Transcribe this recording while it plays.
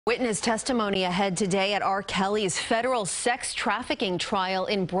Witness testimony ahead today at R. Kelly's federal sex trafficking trial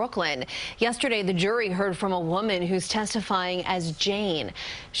in Brooklyn. Yesterday, the jury heard from a woman who's testifying as Jane.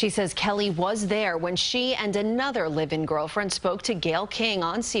 She says Kelly was there when she and another live-in girlfriend spoke to Gayle King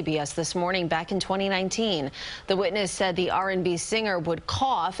on CBS this morning back in 2019. The witness said the R&B singer would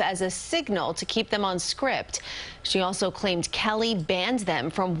cough as a signal to keep them on script. She also claimed Kelly banned them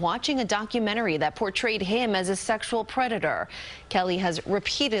from watching a documentary that portrayed him as a sexual predator. Kelly has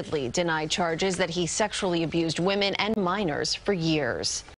repeatedly denied charges that he sexually abused women and minors for years.